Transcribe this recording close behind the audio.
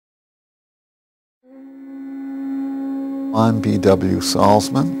I'm B.W.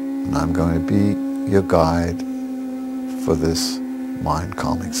 Salzman, and I'm going to be your guide for this mind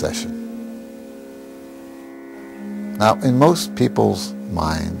calming session. Now, in most people's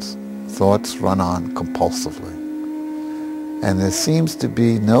minds, thoughts run on compulsively, and there seems to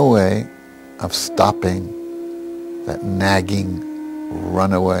be no way of stopping that nagging,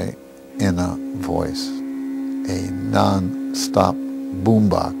 runaway inner voice, a non-stop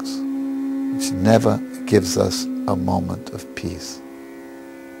boombox which never gives us a moment of peace.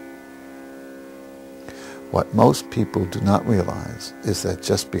 What most people do not realize is that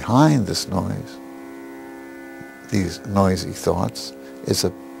just behind this noise, these noisy thoughts, is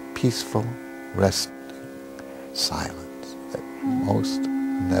a peaceful, resting silence that most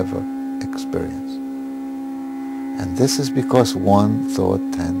never experience. And this is because one thought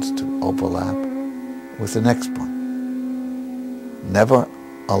tends to overlap with the next one, never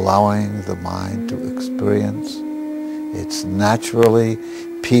allowing the mind to experience its naturally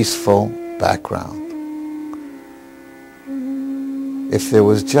peaceful background. If there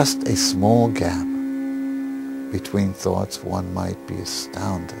was just a small gap between thoughts, one might be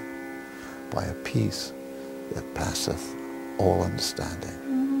astounded by a peace that passeth all understanding.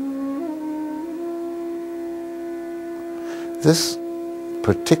 This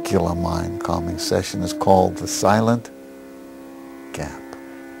particular mind calming session is called the silent gap.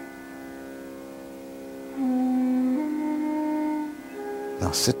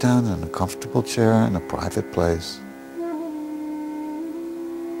 Now sit down in a comfortable chair in a private place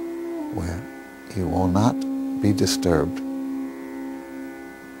where you will not be disturbed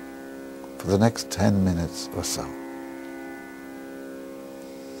for the next 10 minutes or so.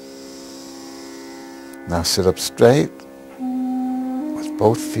 Now sit up straight with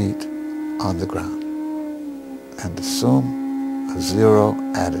both feet on the ground and assume a zero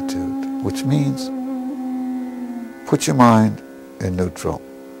attitude, which means put your mind in neutral.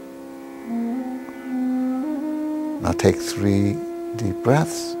 Now take 3 deep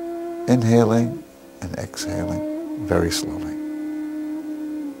breaths, inhaling and exhaling very slowly.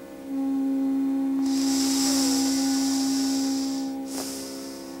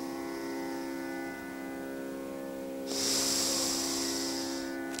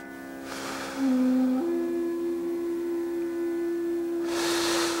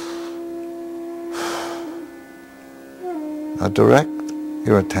 Now direct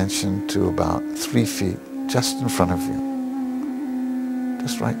your attention to about 3 feet just in front of you,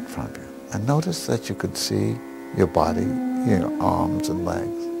 just right in front of you. And notice that you could see your body, your arms and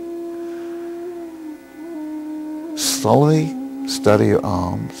legs. Slowly study your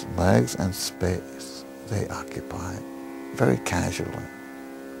arms, legs, and space they occupy very casually.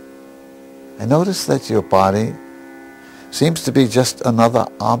 And notice that your body seems to be just another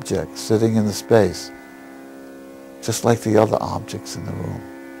object sitting in the space, just like the other objects in the room.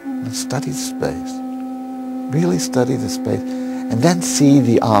 And study the space. Really study the space. And then see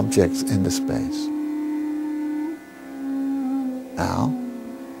the objects in the space. Now,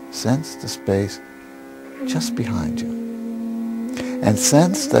 sense the space just behind you. And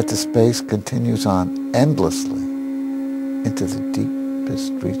sense that the space continues on endlessly into the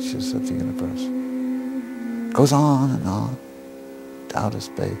deepest reaches of the universe. Goes on and on to outer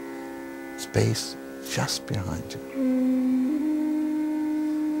space. Space just behind you.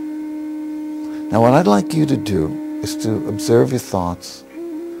 Now what I'd like you to do is to observe your thoughts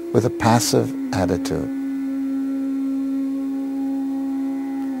with a passive attitude.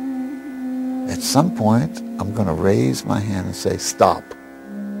 At some point, I'm going to raise my hand and say, stop.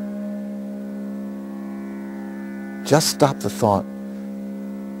 Just stop the thought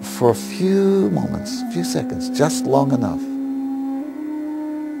for a few moments, a few seconds, just long enough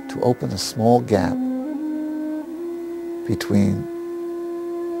to open a small gap between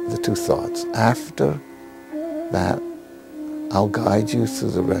the 2 thoughts. After that, I'll guide you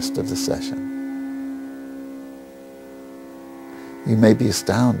through the rest of the session. You may be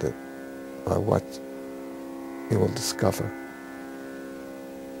astounded by what you will discover.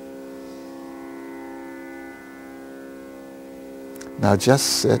 Now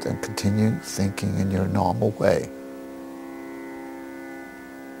just sit and continue thinking in your normal way.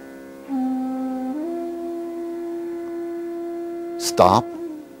 Stop.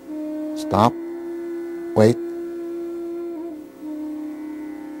 Stop. Wait.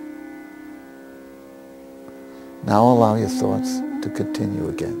 Now allow your thoughts to continue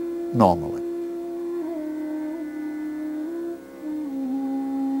again, normally.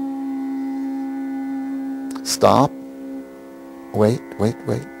 Stop. Wait, wait,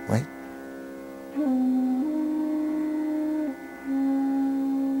 wait, wait.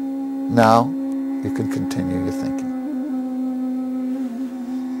 Now you can continue your thinking.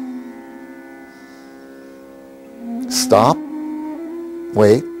 stop,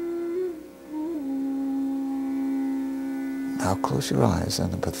 wait. Now close your eyes,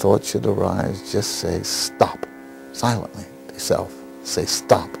 and if a thought should arise, just say stop, silently to yourself. Say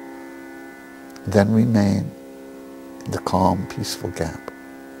stop. Then remain in the calm, peaceful gap.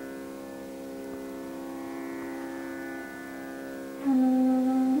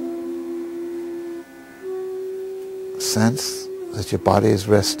 Sense that your body is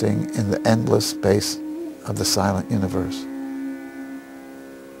resting in the endless space of the silent universe.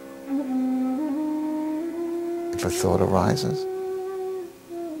 If a thought arises,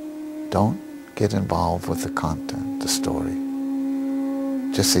 don't get involved with the content, the story.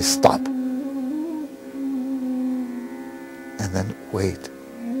 Just say stop. And then wait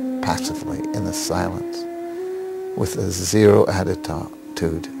passively in the silence with a zero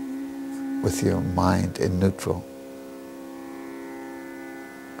attitude, with your mind in neutral.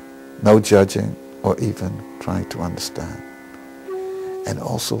 No judging or even trying to understand. And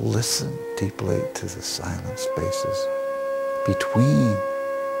also listen deeply to the silent spaces between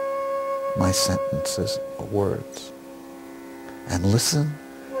my sentences or words. And listen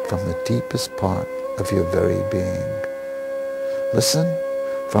from the deepest part of your very being. Listen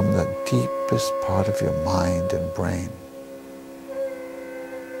from the deepest part of your mind and brain.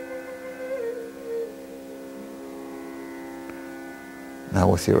 Now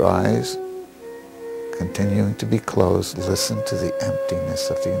with your eyes continuing to be closed, listen to the emptiness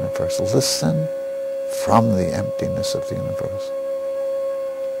of the universe. Listen from the emptiness of the universe.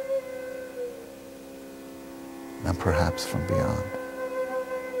 And perhaps from beyond.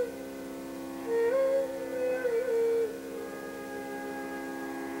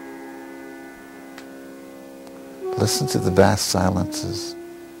 Listen to the vast silences.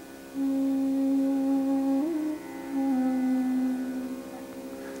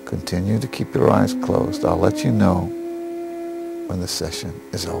 Continue to keep your eyes closed. I'll let you know when the session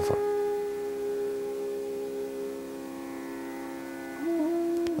is over.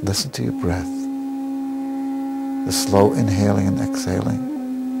 Listen to your breath, the slow inhaling and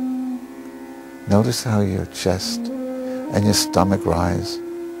exhaling. Notice how your chest and your stomach rise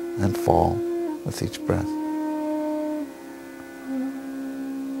and fall with each breath.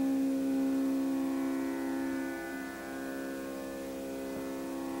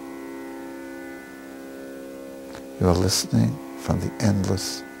 You are listening from the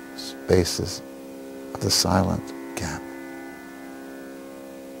endless spaces of the silent gap.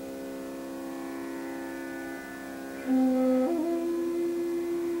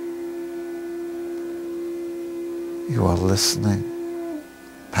 You are listening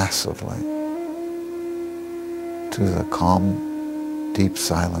passively to the calm, deep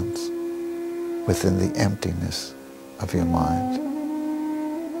silence within the emptiness of your mind.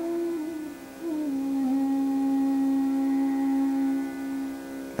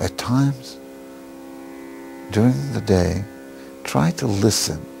 At times, during the day, try to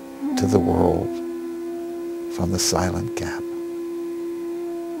listen to the world from the silent gap.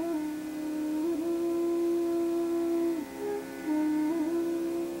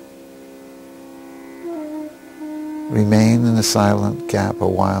 Remain in the silent gap a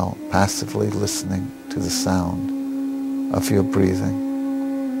while, passively listening to the sound of your breathing.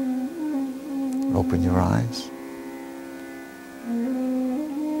 Open your eyes.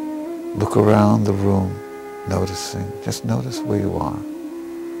 Look around the room, noticing. Just notice where you are.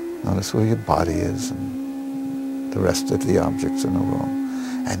 Notice where your body is and the rest of the objects in the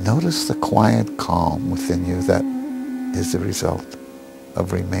room. And notice the quiet calm within you that is the result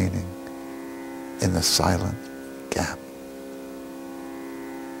of remaining in the silent gap.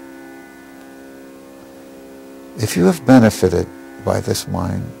 If you have benefited by this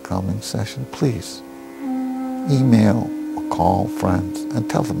mind calming session, please email or call friends and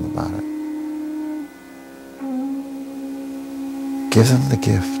tell them about it. Give them the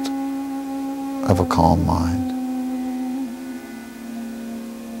gift of a calm mind.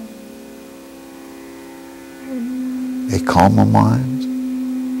 A calmer mind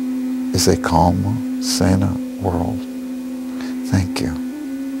is a calmer, saner world. Thank you.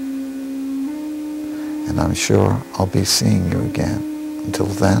 And I'm sure I'll be seeing you again. Until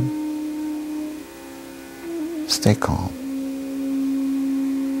then, stay calm.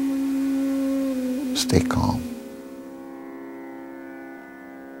 Stay calm.